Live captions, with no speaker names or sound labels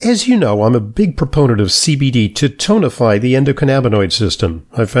As you know, I'm a big proponent of CBD to tonify the endocannabinoid system.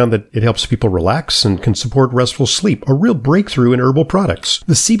 I've found that it helps people relax and can support restful sleep, a real breakthrough in herbal products.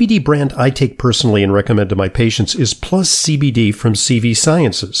 The CBD brand I take personally and recommend to my patients is Plus CBD from CV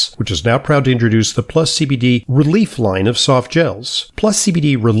Sciences, which is now proud to introduce the Plus CBD Relief line of soft gels. Plus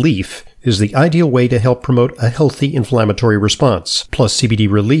CBD Relief is the ideal way to help promote a healthy inflammatory response. Plus CBD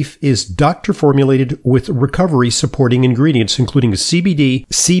Relief is doctor-formulated with recovery-supporting ingredients, including CBD,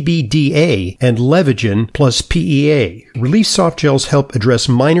 CBDA, and Levagen plus PEA. Relief soft gels help address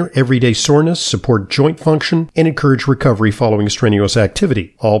minor everyday soreness, support joint function, and encourage recovery following strenuous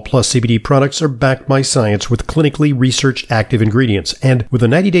activity. All Plus CBD products are backed by science with clinically researched active ingredients, and with a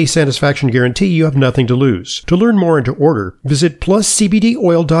 90-day satisfaction guarantee, you have nothing to lose. To learn more and to order, visit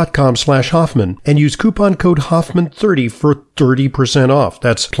pluscbdoil.com/Hoffman and use coupon code Hoffman30 for 30% off.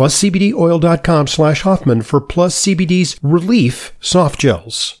 That's pluscbdoil.com/Hoffman for Plus CBD's Relief soft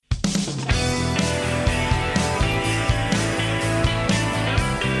gels.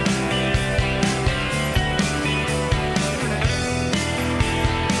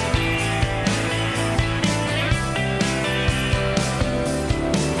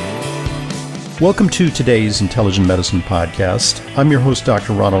 Welcome to today's Intelligent Medicine Podcast. I'm your host,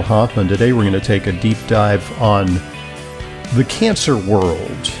 Dr. Ronald Hoffman. Today we're going to take a deep dive on the cancer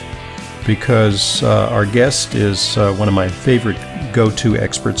world because our guest is one of my favorite go-to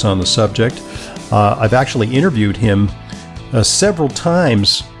experts on the subject. I've actually interviewed him several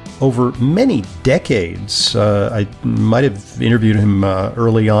times over many decades. I might have interviewed him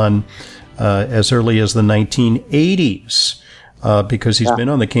early on, as early as the 1980s. Because he's been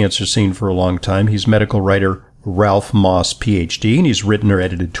on the cancer scene for a long time. He's medical writer Ralph Moss, PhD, and he's written or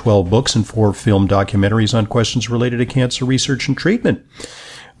edited 12 books and 4 film documentaries on questions related to cancer research and treatment.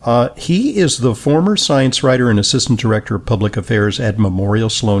 He is the former science writer and assistant director of public affairs at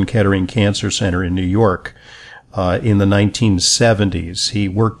Memorial Sloan Kettering Cancer Center in New York in the 1970s. He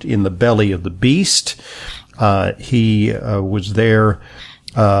worked in the belly of the beast. He was there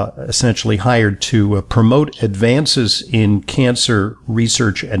essentially hired to promote advances in cancer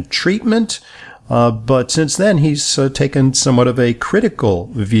research and treatment. But since then, he's taken somewhat of a critical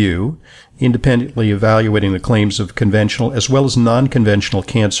view, independently evaluating the claims of conventional as well as non-conventional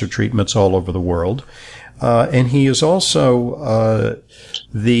cancer treatments all over the world. And he is also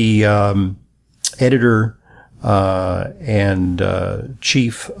the editor and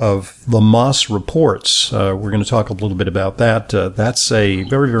chief of the Moss Reports. We're going to talk a little bit about that. That's a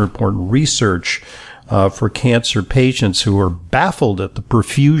very, very important research for cancer patients who are baffled at the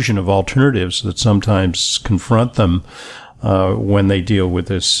profusion of alternatives that sometimes confront them when they deal with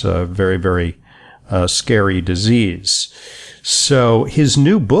this very, very scary disease. So his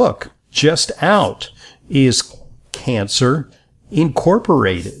new book, just out, is Cancer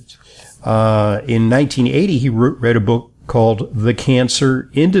Incorporated. In 1980, he read a book called The Cancer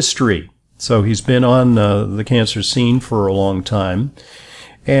Industry. So he's been on the cancer scene for a long time.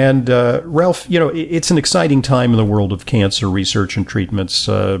 And Ralph, you know, it's an exciting time in the world of cancer research and treatments.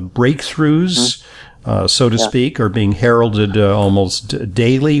 Breakthroughs, so to speak, are being heralded almost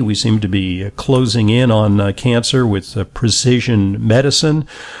daily. We seem to be closing in on cancer with precision medicine.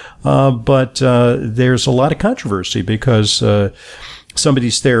 But there's a lot of controversy because some of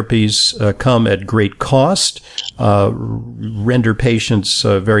these therapies come at great cost, render patients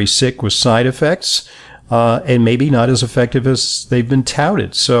very sick with side effects, and maybe not as effective as they've been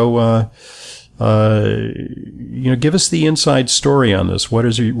touted. So, give us the inside story on this. What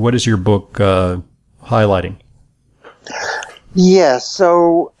is your book highlighting? Yeah,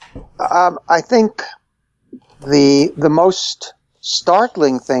 so I think the most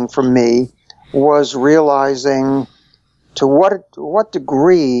startling thing for me was realizing to what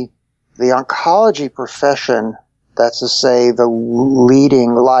degree the oncology profession, that's to say the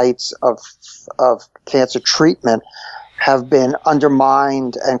leading lights of cancer treatment, have been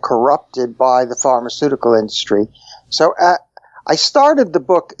undermined and corrupted by the pharmaceutical industry. So I started the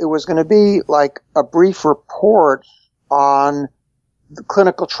book, it was going to be like a brief report on the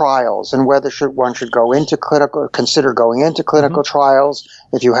clinical trials and whether one should go into consider going into clinical trials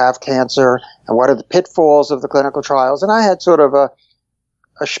if you have cancer, and what are the pitfalls of the clinical trials. And I had sort of a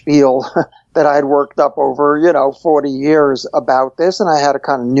spiel that I had worked up over, 40 years about this, and I had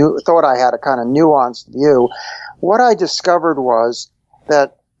thought I had a kind of nuanced view. What I discovered was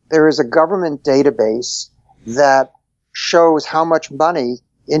that there is a government database that shows how much money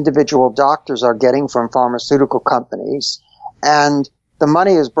individual doctors are getting from pharmaceutical companies, and the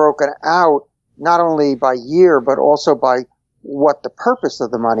money is broken out not only by year, but also by what the purpose of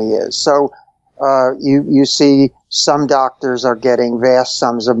the money is. So you see some doctors are getting vast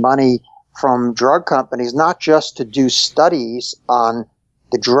sums of money from drug companies, not just to do studies on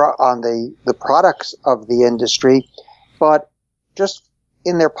the products of the industry, but just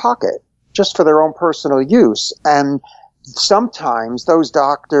in their pocket, just for their own personal use. And sometimes those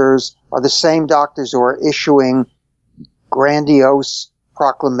doctors are the same doctors who are issuing grandiose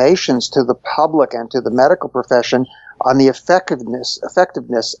proclamations to the public and to the medical profession on the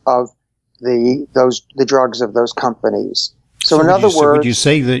effectiveness of the drugs of those companies. So in other words, would you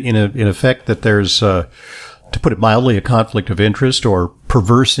say that in effect that there's, to put it mildly, a conflict of interest or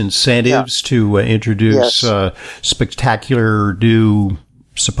perverse incentives to introduce spectacular new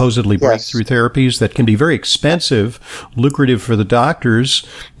supposedly breakthrough therapies that can be very expensive, lucrative for the doctors,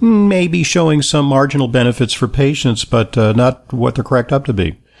 maybe showing some marginal benefits for patients, but not what they're cracked up to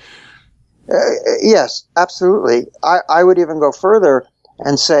be? Yes, absolutely. I would even go further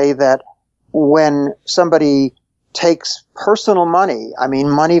and say that when somebody takes personal money, I mean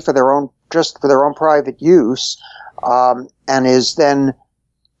money for their own, just for their own private use, and is then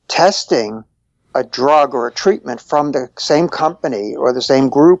testing a drug or a treatment from the same company or the same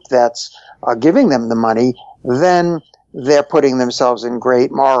group that's giving them the money, then they're putting themselves in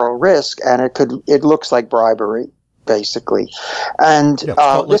great moral risk, and it looks like bribery, basically. And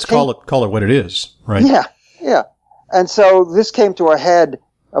let's call it what it is, right? Yeah. And so this came to a head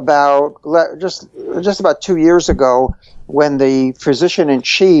about just about 2 years ago, when the physician in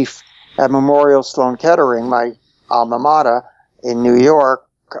chief at Memorial Sloan Kettering, my alma mater in New York,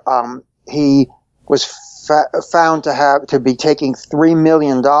 he was found to be taking $3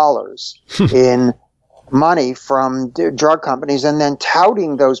 million in money from drug companies and then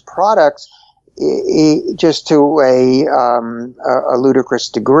touting those products just to a ludicrous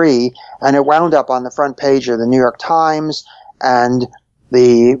degree. And it wound up on the front page of the New York Times, and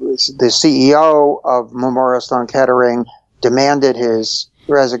the CEO of Memorial Sloan Kettering demanded his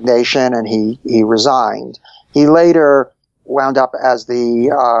resignation, and he resigned. He later wound up as the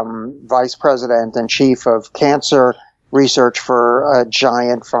vice president and chief of cancer research for a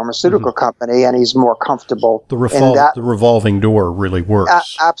giant pharmaceutical company, and he's more comfortable in that. The revolving door really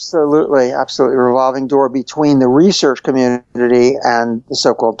works. Absolutely. Revolving door between the research community and the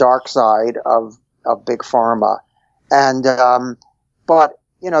so-called dark side of big pharma. And but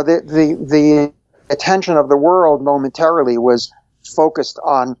the attention of the world momentarily was focused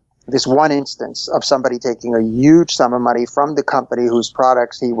on this one instance of somebody taking a huge sum of money from the company whose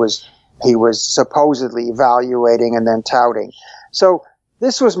products he was supposedly evaluating and then touting. So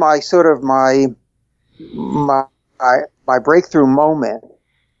this was my breakthrough moment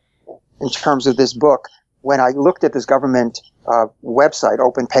in terms of this book, when I looked at this government website,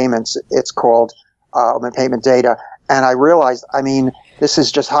 Open Payments, it's called, Open Payment Data, and I realized, this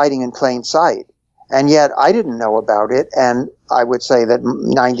is just hiding in plain sight. And yet I didn't know about it, and I would say that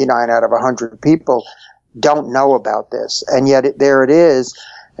 99 out of 100 people don't know about this, and yet there it is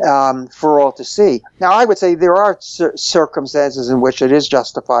for all to see. Now, I would say there are circumstances in which it is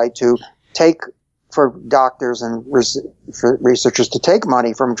justified to take, for doctors and for researchers to take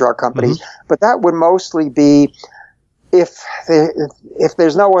money from drug companies, but that would mostly be if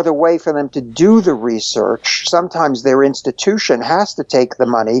there's no other way for them to do the research. Sometimes their institution has to take the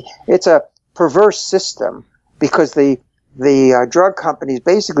money. It's a perverse system, because the drug companies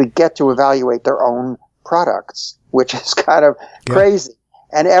basically get to evaluate their own products, which is kind of crazy.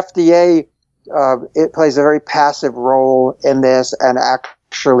 And FDA, it plays a very passive role in this, and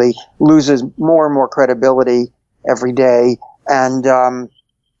actually loses more and more credibility every day. And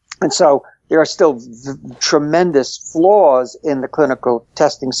so there are still tremendous flaws in the clinical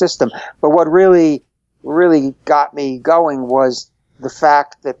testing system. But what really got me going was the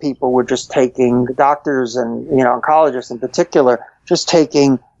fact that people were just taking, doctors and oncologists in particular, just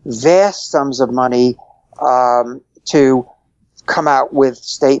taking vast sums of money to come out with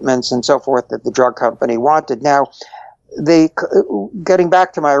statements and so forth that the drug company wanted. Now, getting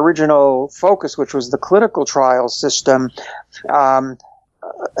back to my original focus, which was the clinical trial system,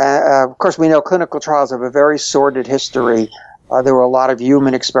 of course we know clinical trials have a very sordid history. There were a lot of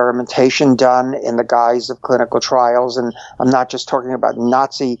human experimentation done in the guise of clinical trials, and I'm not just talking about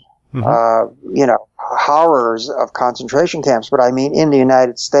Nazi, horrors of concentration camps, but I mean in the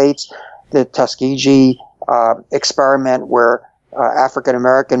United States, the Tuskegee experiment, where African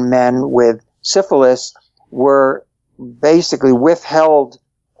American men with syphilis were basically withheld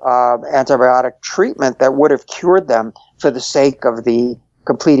antibiotic treatment that would have cured them for the sake of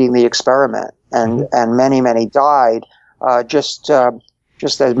completing the experiment, and many died. Just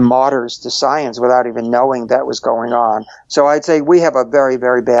just as martyrs to science without even knowing that was going on. So I'd say we have a very,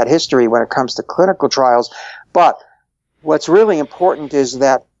 very bad history when it comes to clinical trials. But what's really important is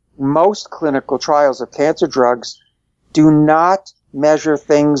that most clinical trials of cancer drugs do not measure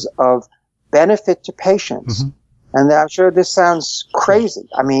things of benefit to patients. And I'm sure this sounds crazy.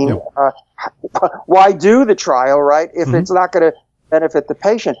 I mean, why do the trial, right, if it's not going to benefit the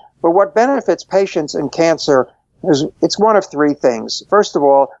patient? But what benefits patients in cancer is it's one of three things. First of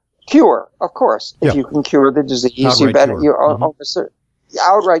all, cure, of course. If you can cure the disease,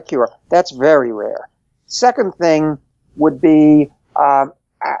 outright cure. That's very rare. Second thing would be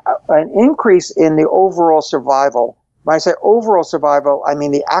an increase in the overall survival. When I say overall survival, I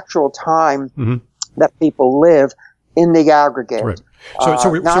mean the actual time that people live in the aggregate. Right. So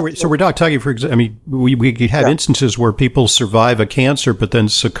we're not talking, for example, I mean, we could have instances where people survive a cancer but then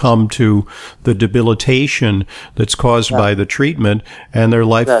succumb to the debilitation that's caused by the treatment, and their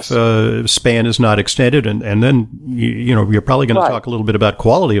life span is not extended. And then, you're probably going to talk a little bit about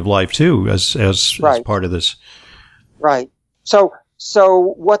quality of life, too, as part of this. Right. So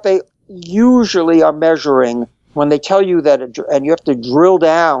what they usually are measuring when they tell you that, and you have to drill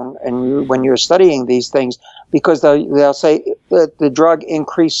down when you're studying these things, because they'll say that the drug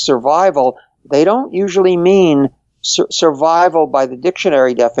increased survival, they don't usually mean survival by the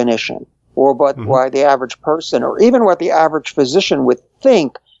dictionary definition, or by the average person, or even what the average physician would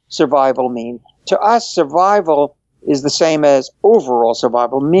think survival mean. To us, survival is the same as overall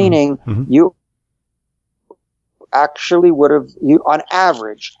survival, meaning you actually would have, on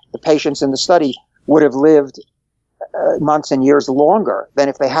average, the patients in the study would have lived months and years longer than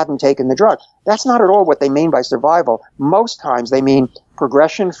if they hadn't taken the drug. That's not at all what they mean by survival. Most times they mean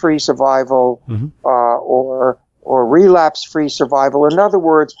progression-free survival or relapse-free survival. In other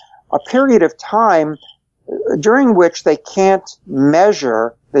words, a period of time during which they can't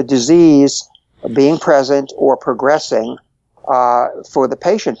measure the disease being present or progressing for the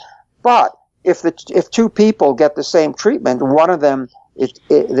patient. But if two people get the same treatment, one of them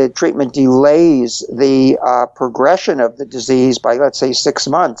the treatment delays the progression of the disease by, let's say, 6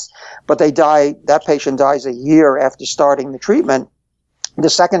 months, but that patient dies a year after starting the treatment. The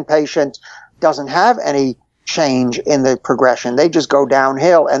second patient doesn't have any change in the progression. They just go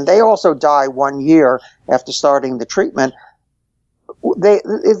downhill, and they also die 1 year after starting the treatment.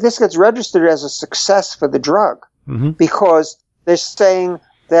 This gets registered as a success for the drug because they're saying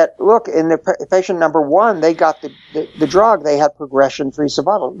that, look, in the patient number one, they got the drug, they had progression-free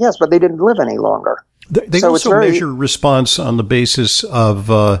survival. Yes, but they didn't live any longer. They also measure response on the basis of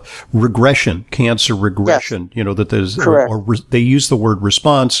regression, cancer regression. Yes. That there's, or they use the word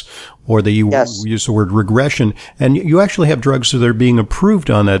response, or they use the word regression. And you actually have drugs that are being approved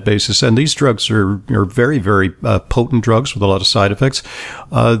on that basis. And these drugs are very, very potent drugs with a lot of side effects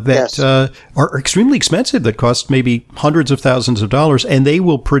that are extremely expensive, that cost maybe hundreds of thousands of dollars, and they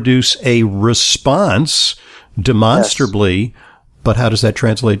will produce a response demonstrably. Yes. But how does that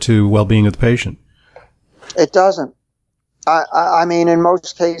translate to well-being of the patient? It doesn't. I mean, in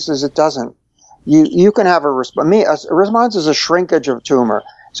most cases, it doesn't. You can have a response. A response is a shrinkage of tumor.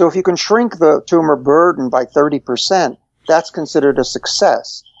 So if you can shrink the tumor burden by 30%, that's considered a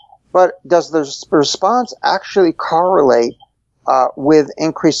success. But does the response actually correlate with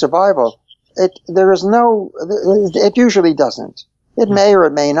increased survival? It usually doesn't. It may or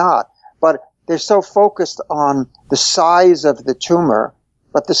it may not. But they're so focused on the size of the tumor.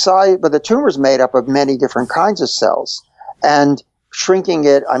 But the tumor is made up of many different kinds of cells, and shrinking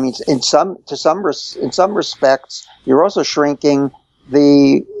it. I mean, in some respects, you're also shrinking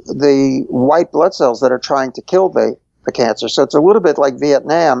the white blood cells that are trying to kill the cancer. So it's a little bit like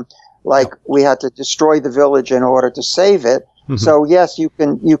Vietnam, we had to destroy the village in order to save it. So yes, you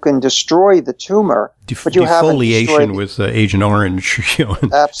can destroy the tumor, but you haven't destroyed with Agent Orange, and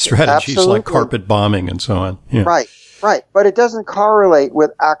strategies like carpet bombing and so on. Yeah. Right, but it doesn't correlate with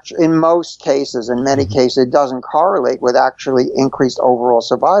in most cases, in many cases, it doesn't correlate with actually increased overall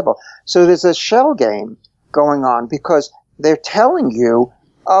survival. So there's a shell game going on because they're telling you,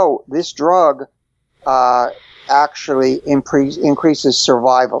 oh, this drug actually increases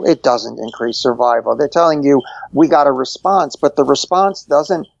survival. It doesn't increase survival. They're telling you we got a response, but the response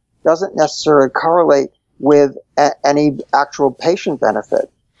doesn't necessarily correlate with any actual patient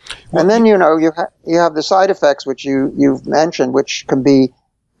benefit. And then you have the side effects which you've mentioned, which can be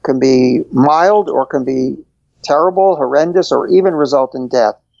mild or can be terrible, horrendous, or even result in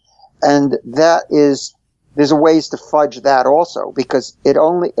death. And there's a ways to fudge that also, because it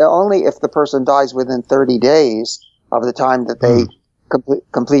only if the person dies within 30 days of the time that they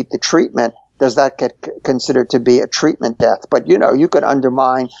complete the treatment, does that get considered to be a treatment death? But, you could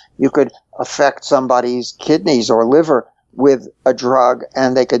affect somebody's kidneys or liver with a drug,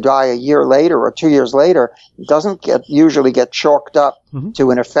 and they could die a year later or 2 years later. It doesn't usually get chalked up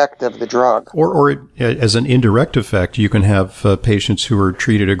to an effect of the drug. Or as an indirect effect, you can have patients who are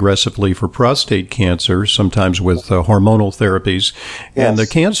treated aggressively for prostate cancer, sometimes with hormonal therapies, and the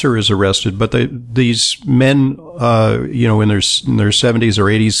cancer is arrested, but these men, in their 70s or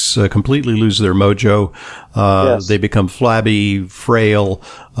 80s, completely lose their mojo. They become flabby, frail,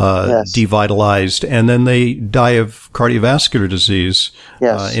 devitalized, and then they die of cardiovascular disease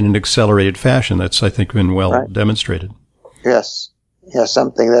in an accelerated fashion. That's, I think, been well demonstrated. Yes,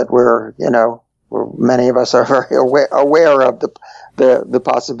 something that many of us are very aware of the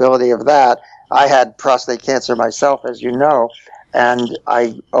possibility of that. I had prostate cancer myself, as you know, and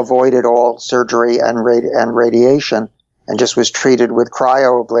I avoided all surgery and radiation, and just was treated with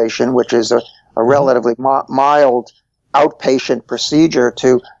cryoablation, which is a relatively mild outpatient procedure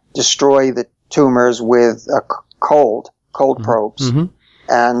to destroy the tumors with cold probes.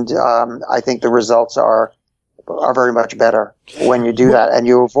 And I think the results are very much better when you do that, and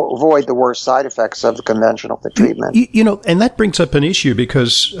you avoid the worst side effects of the conventional treatment. And that brings up an issue,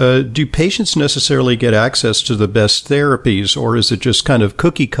 because do patients necessarily get access to the best therapies, or is it just kind of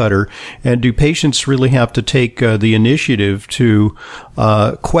cookie cutter? And do patients really have to take the initiative to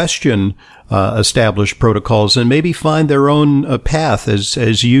question established protocols and maybe find their own path,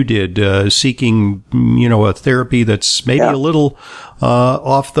 as you did, seeking a therapy that's maybe a little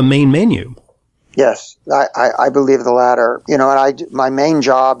off the main menu? Yes, I believe the latter. And my main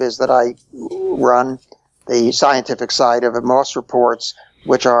job is that I run the scientific side of Moss reports,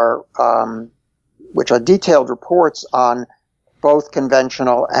 which are detailed reports on both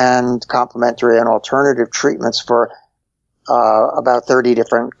conventional and complementary and alternative treatments for about 30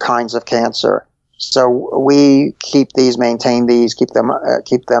 different kinds of cancer. So we maintain these, keep them up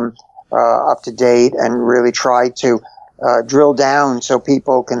to date, and really try to drill down so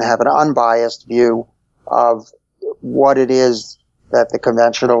people can have an unbiased view of what it is that the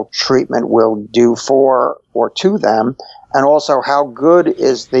conventional treatment will do for or to them, and also how good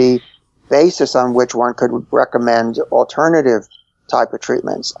is the basis on which one could recommend alternative type of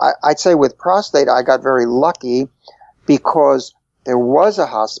treatments. I'd say with prostate, I got very lucky because there was a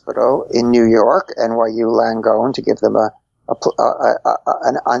hospital in New York, NYU Langone, to give them an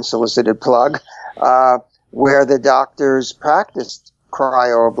unsolicited plug, where the doctors practiced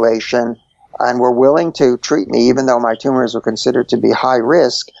cryoablation and were willing to treat me, even though my tumors were considered to be high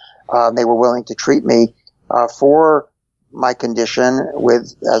risk. They were willing to treat me for my condition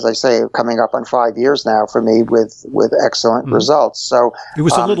with, as I say, coming up on 5 years now for me with excellent results. So it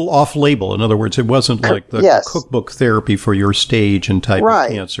was a little off-label. In other words, it wasn't like the cookbook therapy for your stage and type of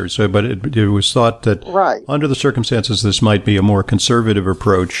cancer. So, but it was thought that under the circumstances, this might be a more conservative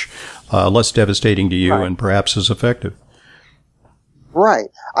approach, less devastating to you, and perhaps as effective. Right.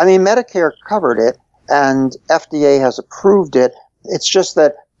 I mean, Medicare covered it, and FDA has approved it. It's just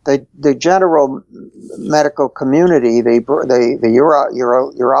that the general medical community, the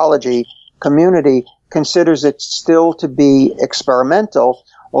urology community, considers it still to be experimental,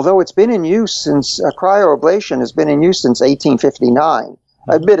 although it's been in use since cryoablation has been in use since 1859.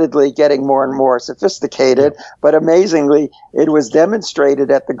 Admittedly, getting more and more sophisticated, but amazingly, it was demonstrated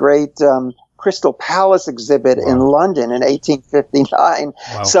at the great Crystal Palace exhibit in London in 1859.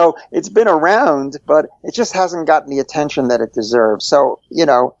 So it's been around, but it just hasn't gotten the attention that it deserves. So,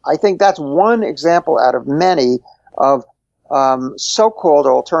 I think that's one example out of many of so-called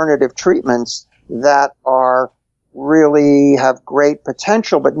alternative treatments that are really have great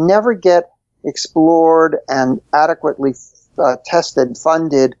potential, but never get explored and adequately tested,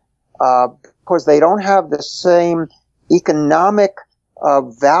 funded, because they don't have the same economic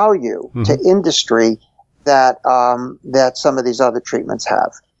value to industry that some of these other treatments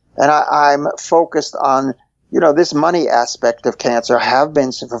have. And I'm focused on, this money aspect of cancer. I have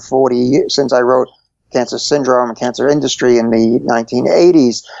been for 40 years since I wrote Cancer Syndrome and Cancer Industry in the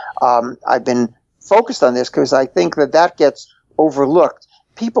 1980s. I've been focused on this because I think that gets overlooked.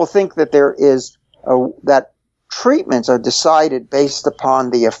 People think that that treatments are decided based upon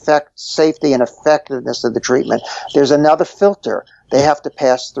the safety and effectiveness of the treatment. There's another filter they have to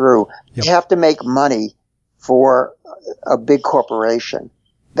pass through. They have to make money for a big corporation.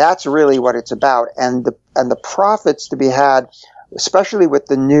 That's really what it's about. And the profits to be had, especially with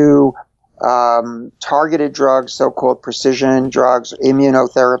the new targeted drugs, so-called precision drugs,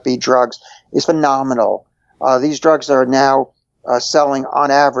 immunotherapy drugs, is phenomenal. These drugs are now selling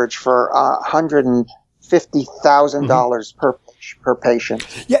on average for $150,000 per per patient.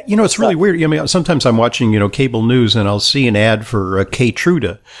 Yeah, it's really weird. I mean, sometimes I'm watching, cable news, and I'll see an ad for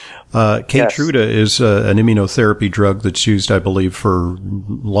Keytruda. Keytruda is an immunotherapy drug that's used, I believe, for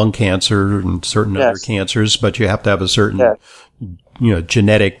lung cancer and certain other cancers, but you have to have a certain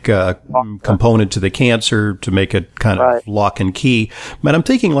genetic component to the cancer to make it kind of lock and key. But I'm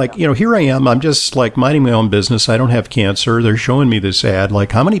thinking, here I am. I'm just minding my own business. I don't have cancer. They're showing me this ad.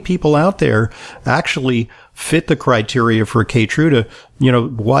 How many people out there actually fit the criteria for Keytruda?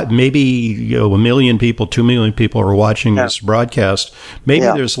 Maybe 1 million people, 2 million people are watching this broadcast. Maybe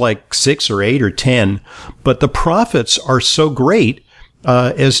there's 6 or 8 or 10, but the profits are so great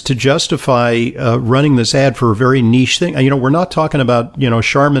as to justify running this ad for a very niche thing. We're not talking about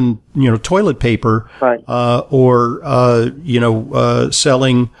Charmin toilet paper, or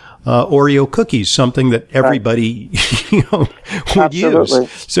selling Oreo cookies, something that everybody would use.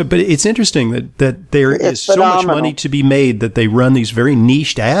 So, but it's interesting that there is so much money to be made that they run these very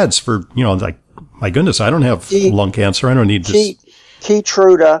niched ads for my goodness, I don't have lung cancer, I don't need this.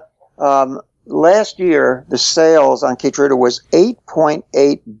 Keytruda. Last year, the sales on Keytruda was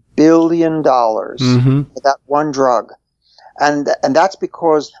 $8.8 billion for that one drug. And that's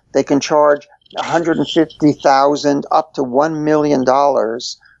because they can charge $150,000 up to $1 million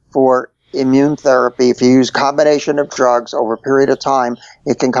for immune therapy. If you use a combination of drugs over a period of time,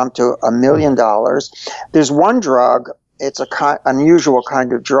 it can come to $1 million. There's one drug, it's a unusual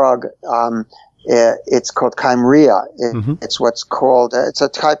kind of drug, it's called Kymriah. It's what's called, it's a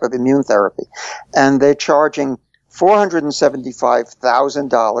type of immune therapy. And they're charging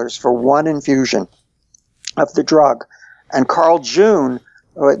 $475,000 for one infusion of the drug. And Carl June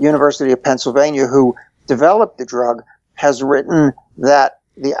at University of Pennsylvania, who developed the drug, has written that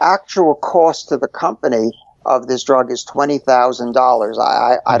the actual cost to the company of this drug is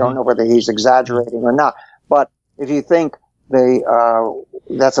 $20,000. I don't know whether he's exaggerating or not. But if you think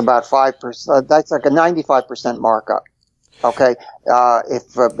that's about 5%. That's like a 95% markup. Okay,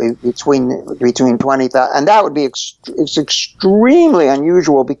 between 20,000, and that would be it's extremely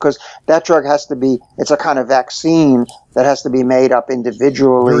unusual because that drug has to be. It's a kind of vaccine that has to be made up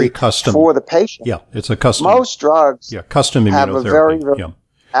individually, very custom for the patient. Yeah, it's a custom. Most drugs, custom immunotherapy. Have a very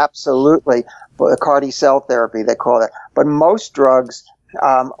absolutely, but CAR-T cell therapy they call it. But most drugs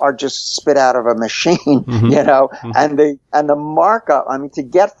are just spit out of a machine, and the markup. I mean, to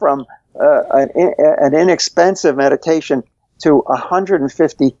get from an inexpensive medication to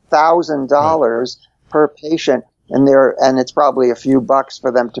 $150,000 per patient, and it's probably a few bucks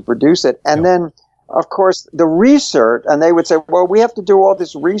for them to produce it, and then of course the research. And they would say, well, we have to do all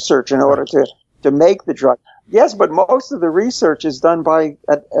this research in order to make the drug. Yes, but most of the research is done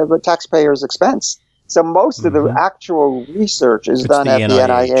at the taxpayer's expense. So most of the actual research is done at the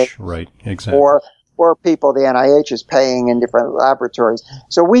NIH. Right, exactly. Or people the NIH is paying in different laboratories.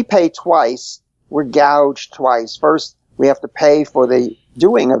 So we pay twice. We're gouged twice. First, we have to pay for the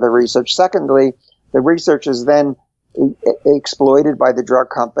doing of the research. Secondly, the research is then exploited by the drug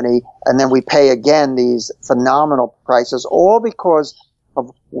company, and then we pay again these phenomenal prices, all because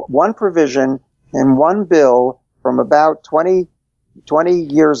of one provision in one bill from about 20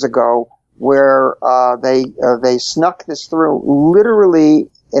 years ago, where they snuck this through literally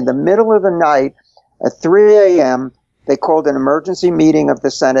in the middle of the night at 3 a.m. They called an emergency meeting of the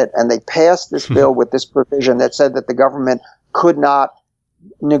Senate, and they passed this bill with this provision that said that the government could not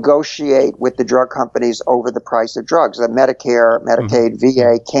negotiate with the drug companies over the price of drugs. That Medicare, Medicaid,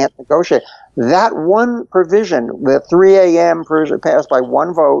 VA can't negotiate. That one provision, the 3 a.m. provision, passed by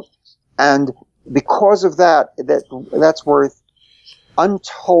one vote, and because of that's worth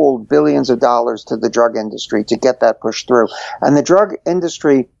untold billions of dollars to the drug industry to get that pushed through. And the drug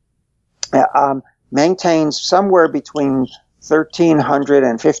industry maintains somewhere between 1,300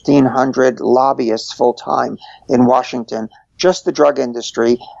 and 1,500 lobbyists full-time in Washington, just the drug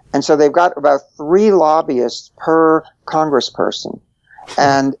industry. And so they've got about 3 lobbyists per congressperson.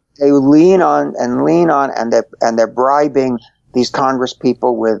 And they lean on, and they're bribing these Congress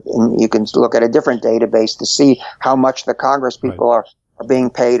people with, and you can look at a different database to see how much the Congress people are being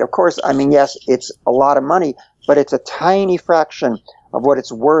paid. Of course, I mean, yes, it's a lot of money, but it's a tiny fraction of what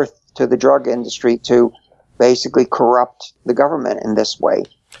it's worth to the drug industry to basically corrupt the government in this way.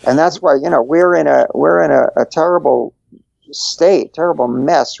 And that's why, we're in a terrible state, terrible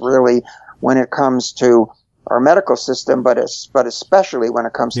mess, really, when it comes to our medical system, but especially when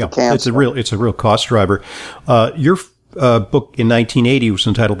it comes to cancer. It's a real cost driver. Your book in 1980 was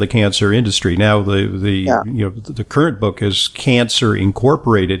entitled The Cancer Industry. Now the current book is Cancer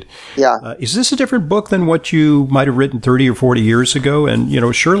Incorporated. Yeah. Is this a different book than what you might have written 30 or 40 years ago?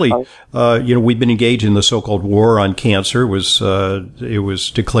 And, surely, we've been engaged in the so-called war on cancer. It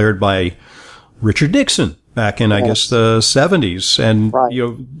was declared by Richard Nixon back in, I guess, the 70s. And,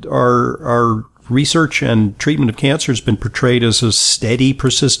 our research and treatment of cancer has been portrayed as a steady,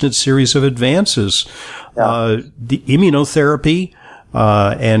 persistent series of advances. The immunotherapy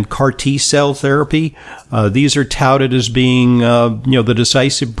and CAR T cell therapy, these are touted as being, the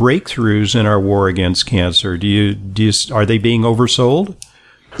decisive breakthroughs in our war against cancer. Are they being oversold?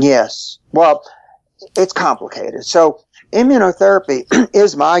 Yes. Well, it's complicated. So immunotherapy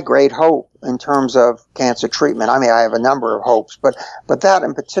is my great hope in terms of cancer treatment. I mean, I have a number of hopes, but that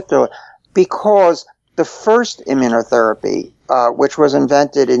in particular, because the first immunotherapy, which was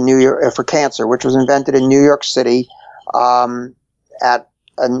invented in New York for cancer, which was invented in New York City, at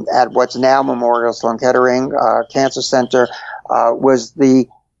what's now Memorial Sloan Kettering Cancer Center, was the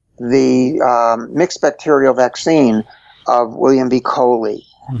mixed bacterial vaccine of William B. Coley,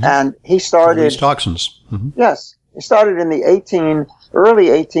 and he started these toxins. Yes, he started in the early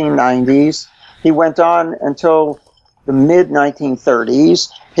 1890s. He went on until the mid 1930s.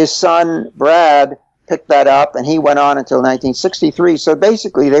 His son Brad picked that up, and he went on until 1963. So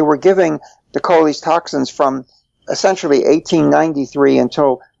basically, they were giving the Coley's toxins from essentially 1893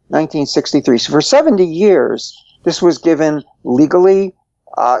 until 1963. So for 70 years, this was given legally.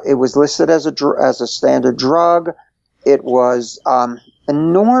 It was listed as a standard drug. It was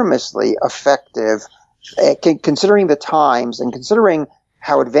enormously effective, considering the times and considering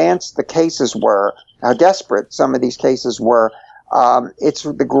how advanced the cases were, how desperate some of these cases were. It's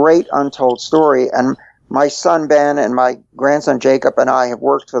the great untold story. And my son Ben and my grandson Jacob and I have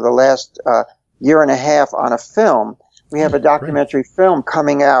worked for the last year and a half on a film. We have a documentary film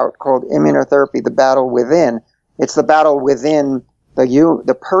coming out called Immunotherapy, The Battle Within. It's the battle within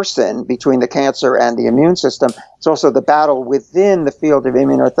the person, between the cancer and the immune system. It's also the battle within the field of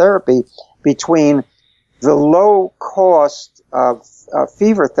immunotherapy between the low cost of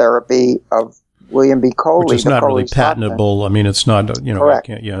fever therapy of William B. Coley, which is not really patentable. I mean, it's not, Correct.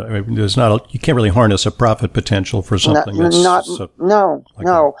 You can't really harness a profit potential for something No.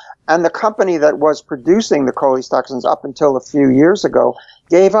 And the company that was producing the Coley's toxins up until a few years ago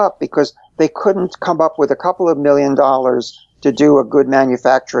gave up because they couldn't come up with a couple of $1 million to do a good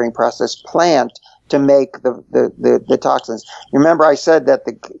manufacturing process plant to make the toxins. Remember, I said that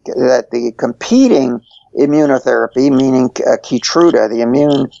the competing immunotherapy, meaning Keytruda, the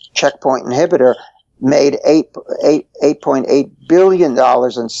immune checkpoint inhibitor, made $8.8 billion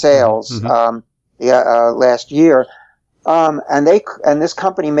in sales last year. And this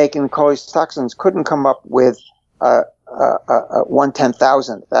company making the Coley's toxins couldn't come up with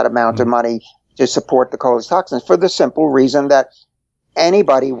 1/10,000th that amount of money to support the Coley's toxins, for the simple reason that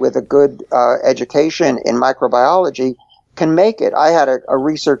anybody with a good education in microbiology can make it. I had a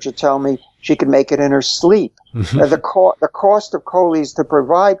researcher tell me she could make it in her sleep. The cost of Coley's, to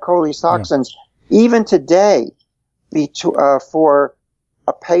provide Coley's toxins, even today, for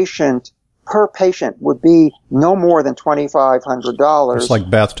a patient, per patient, would be no more than $2,500. It's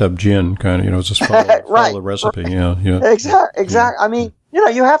like bathtub gin, kind of, just follow the recipe. Right. Yeah. Exactly. I mean,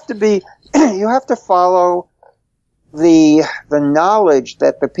 you have to follow the knowledge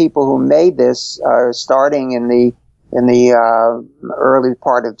that the people who made this, starting in the early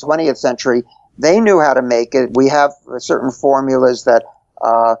part of the 20th century, they knew how to make it. We have certain formulas that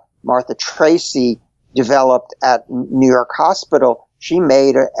Martha Tracy developed at New York Hospital. She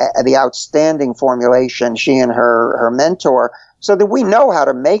made the outstanding formulation, she and her mentor, so that we know how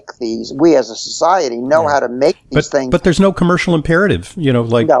to make these. We as a society know how to make these things. But there's no commercial imperative, no.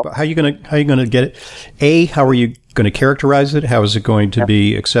 How are you going to get it? How are you going to characterize it? How is it going to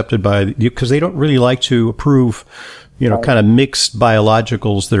be accepted by, because they don't really like to approve kind of mixed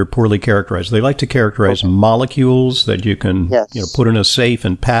biologicals that are poorly characterized. They like to characterize molecules that you can, put in a safe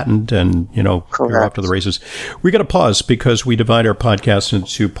and patent and, you're off to the races. We got to pause because we divide our podcast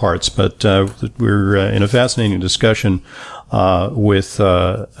into two parts, but we're in a fascinating discussion with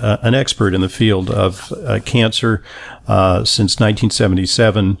an expert in the field of cancer since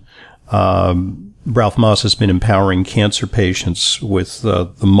 1977. Ralph Moss has been empowering cancer patients with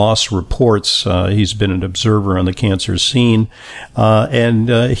the Moss reports. He's been an observer on the cancer scene, and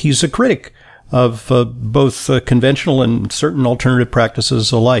he's a critic of both conventional and certain alternative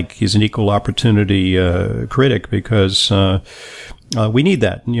practices alike. He's an equal opportunity critic because we need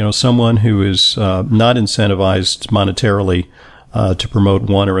that. Someone who is not incentivized monetarily to promote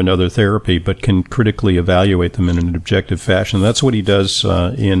one or another therapy, but can critically evaluate them in an objective fashion. That's what he does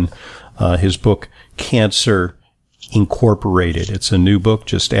in his book, Cancer Incorporated. It's a new book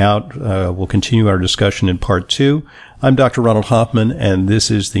just out. We'll continue our discussion in part 2. I'm Dr. Ronald Hoffman, and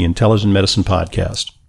this is the Intelligent Medicine Podcast.